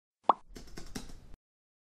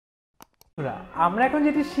আমরা এখন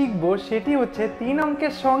যেটি শিখব সেটি হচ্ছে 3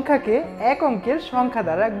 অঙ্কের সংখ্যাকে 1 অঙ্কের সংখ্যা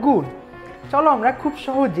দ্বারা গুণ। চলো আমরা খুব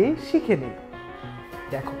সহজেই শিখে নিই।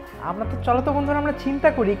 দেখো চলো তো বন্ধুরা আমরা চিন্তা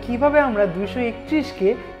করি কিভাবে আমরা 231কে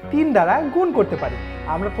 3 দ্বারা গুণ করতে পারি।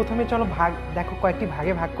 আমরা প্রথমে চলো দেখো কয়েকটি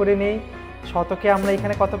ভাগে ভাগ করে নেই। শতকে আমরা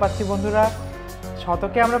এখানে কত পাচ্ছি বন্ধুরা?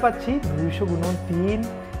 শতকে আমরা পাচ্ছি 200 গুণন 3।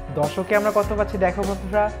 দশকে আমরা কত পাচ্ছি দেখো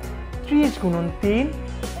বন্ধুরা? 30 গুণন 3।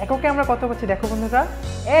 এককে আমরা কত পাচ্ছি দেখো বন্ধুরা?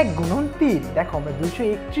 1 গুণন 3। দেখো আমরা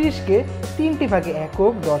 231কে 3টি ভাগে,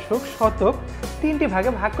 একক, দশক, শতক 3টি ভাগে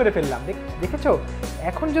ভাগ করে ফেললাম। দেখেছো?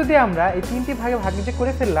 এখন যদি আমরা এই 3টি ভাগে ভাগ যে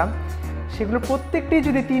করে ফেললাম, সেগুলো প্রত্যেকটি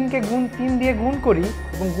যদি 3 দিয়ে গুণ করি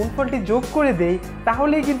এবং গুণফলটি যোগ করে দেই,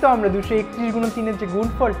 তাহলেই কিন্তু আমরা 231 গুণন 3-এর যে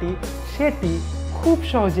গুণফলটি সেটি খুব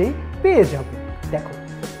সহজেই পেয়ে যাব। দেখো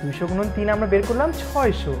 200 গুণন 3 আমরা বের করলাম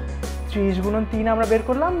 600, 30 গুণন 3 আমরা বের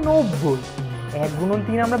করলাম 90, 1 গুণন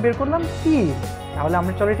 3 আমরা বের করলাম 3। তাহলে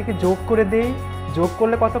আমরা চলো এটিকে যোগ করে দেই। যোগ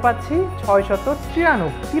করলে কত পাচ্ছি?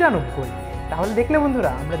 693। তাহলে দেখলে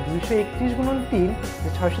বন্ধুরা আমরা 231 গুণন 3 যে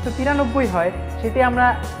 693 হয়, সেটি আমরা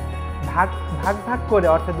ভাগ করে,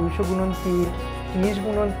 অর্থাৎ 200 গুণন 3, 30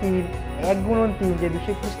 গুণন 3, 1 গুণন 3 যে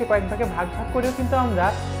 231কে কয়েক ভাগে ভাগ করেও কিন্তু আমরা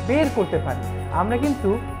বের করতে পারি। আমরা কিন্তু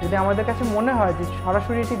যদি আমাদের কাছে মনে হয় যে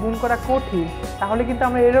সরাসরি এটি গুণ করা কঠিন, তাহলে কিন্তু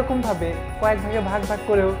আমরা এরকমভাবে কয়েক ভাগে ভাগ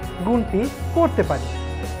করেও গুণটি করতে পারি।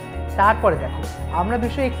 তারপরে দেখো আমরা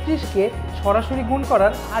 231কে সরাসরি গুণ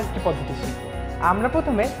করার আরেকটি পদ্ধতি শিখব। আমরা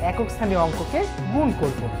প্রথমে একক স্থানীয় অঙ্ককে গুণ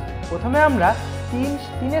করব। প্রথমে আমরা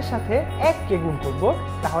 3-এর সাথে 1কে গুণ করব।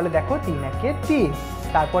 তাহলে দেখো 3 1-এ 3।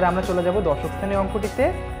 তারপরে আমরা চলে যাব দশক স্থানীয় অঙ্কটিতে।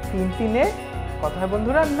 3-3-এ কত হয়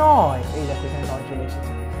বন্ধুরা? 9। এই দেখো এখানে 9 চলে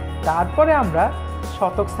এসেছে। তারপরে আমরা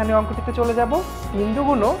শতক স্থানীয় অঙ্কটিতে চলে যাব। 3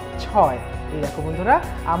 2 6। এই দেখো বন্ধুরা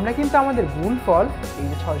আমরা কিন্তু আমাদের গুণফল এই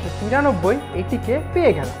যে 693 এটিকে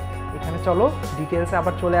পেয়ে গেলাম। এখানে চলো ডিটেলসে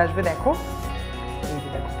আবার চলে আসবে। দেখো এই যে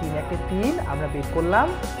দেখো 3 1-এ 3 আমরা বের করলাম।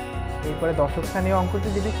 এরপরে দশক স্থানীয় অঙ্কটি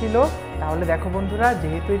যদি ছিল, তাহলে দেখো বন্ধুরা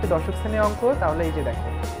যেহেতু এটা দশক স্থানীয় অঙ্ক, তাহলে এই যে দেখো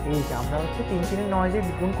এই যে আমরা হচ্ছে 3 3-এ 9 যে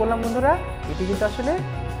গুণ করলাম বন্ধুরা, এটি কিন্তু আসলে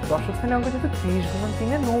দশক স্থানীয় অঙ্ক যেহেতু 30 গুণন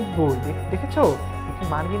 3-এ 90। দেখেছো এটির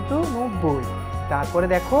মান কিন্তু 90। তারপরে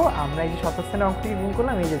দেখো আমরা এই যে শতক স্থানীয় অঙ্কটিকে গুণ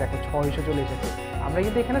করলাম, এই যে দেখো 600 চলে এসেছে। আমরা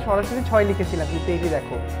কিন্তু এখানে সরাসরি 6 লিখেছিলাম, কিন্তু এই যে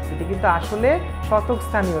দেখো এটি কিন্তু আসলে শতক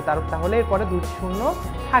স্থানীয়, তাহলে এরপরে 2 শূন্য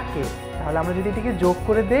থাকে। তাহলে আমরা যদি এটিকে যোগ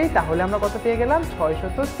করে দেই, তাহলে আমরা কত পেয়ে গেলাম?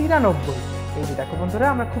 693। এই যে দেখো বন্ধুরা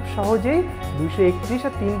আমরা খুব সহজেই 231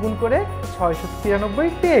 আর 3 গুণ করে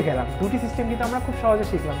 693 পেয়ে গেলাম। দুটি সিস্টেম কিন্তু আমরা খুব সহজে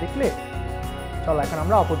শিখলাম, দেখলে? চলো এখন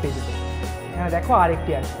আমরা অপর পেজে যাই। এখানে দেখো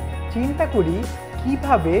আরেকটি আছে। চিন্তা করি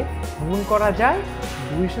কিভাবে গুণ করা যায়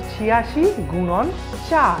 286 গুণন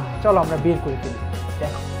 4। চলো আমরা বের করে ফেলি।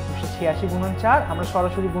 দেখো 286 গুণন 4 আমরা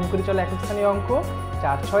সরাসরি গুণ করি। চলো একক স্থানীয় অঙ্ক,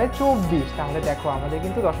 4 6 24। তাহলে দেখো আমাদের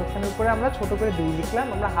কিন্তু দশক স্থানের উপরে আমরা ছোট করে 2 লিখলাম,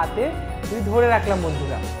 আমরা হাতে 2 ধরে রাখলাম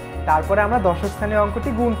বন্ধুরা। তারপরে আমরা দশক স্থানীয় অঙ্কটি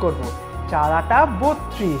গুণ করব। 4 8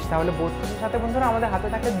 32। তাহলে 32-এর সাথে বন্ধুরা আমাদের হাতে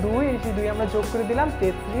থাকে 2, এই যে 2 আমরা যোগ করে দিলাম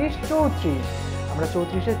 33 34। আমরা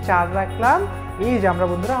 34-এ 4 রাখলাম। এই যে আমরা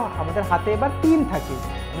বন্ধুরা আমাদের হাতে এবার 3 থাকে,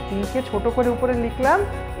 3কে ছোট করে উপরে লিখলাম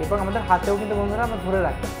এবং আমাদের হাতেও কিন্তু বন্ধুরা আমরা ধরে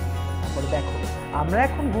রাখলাম। তারপরে দেখো আমরা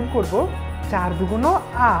এখন গুণ করব 4 2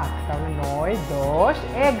 8। তাহলে 9 10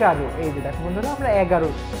 11। এই যে দেখো বন্ধুরা আমরা 11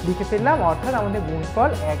 লিখে ফেললাম, অর্থাৎ আমাদের গুণফল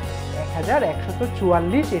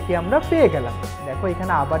 1144 এটি আমরা পেয়ে গেলাম। দেখো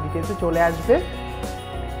এখানে আবার ডিটেলসে চলে আসবে।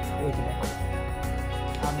 এই যে দেখো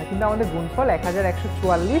আমরা কিন্তু আমাদের গুণফল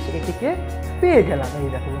 1144 এটিকে পেয়ে গেলাম। এই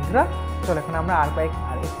দেখো বন্ধুরা চলো এখন আমরা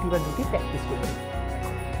একটি বা দুটি প্র্যাকটিস করি।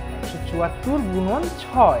 174 গুণন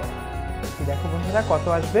 6। দেখো বন্ধুরা কত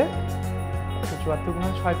আসবে? 174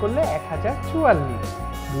 গুণন 6 করলে 1044।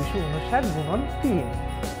 259 গুণন 3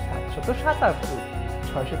 777।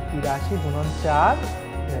 683 গুণন 4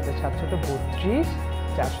 2732।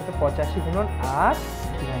 485 গুণন 8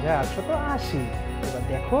 3880। এবার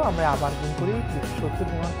দেখো আমরা আবার গুণ করি। 270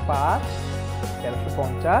 গুণন 5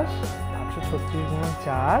 1350। 836 গুণন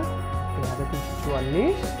 4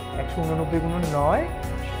 3344। 189 গুণন 9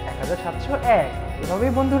 1701।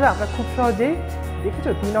 এভাবেই বন্ধুরা আমরা খুব সহজেই দেখেছো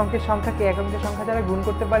 3 অঙ্কের সংখ্যাকে 1 অঙ্কের সংখ্যা দ্বারা গুণ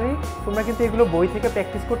করতে পারি। তোমরা কিন্তু এগুলো বই থেকে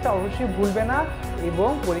প্র্যাকটিস করতে অবশ্যই ভুলবে না, এবং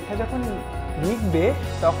পরীক্ষা যখন লিখবে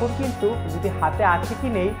তখন কিন্তু যদি হাতে আছে কি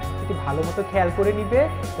নেই সেটি ভালো মতো খেয়াল করে নিবে।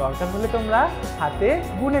 দরকার হলে তোমরা হাতে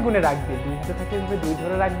গুনে গুনে রাখবে। 2 হাতে থাকলে এভাবে 2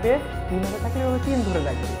 ধরে রাখবে, 3 হাতে থাকলে এভাবে 3 ধরে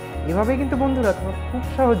রাখবে। এভাবেই কিন্তু বন্ধুরা তোমরা খুব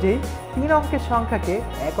সহজেই 3 অঙ্কের সংখ্যাকে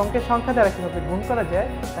 1 অঙ্কের সংখ্যা দ্বারা কীভাবে গুণ করা যায়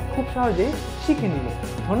তা খুব সহজেই শিখে নিবে।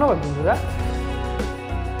 ধন্যবাদ বন্ধুরা।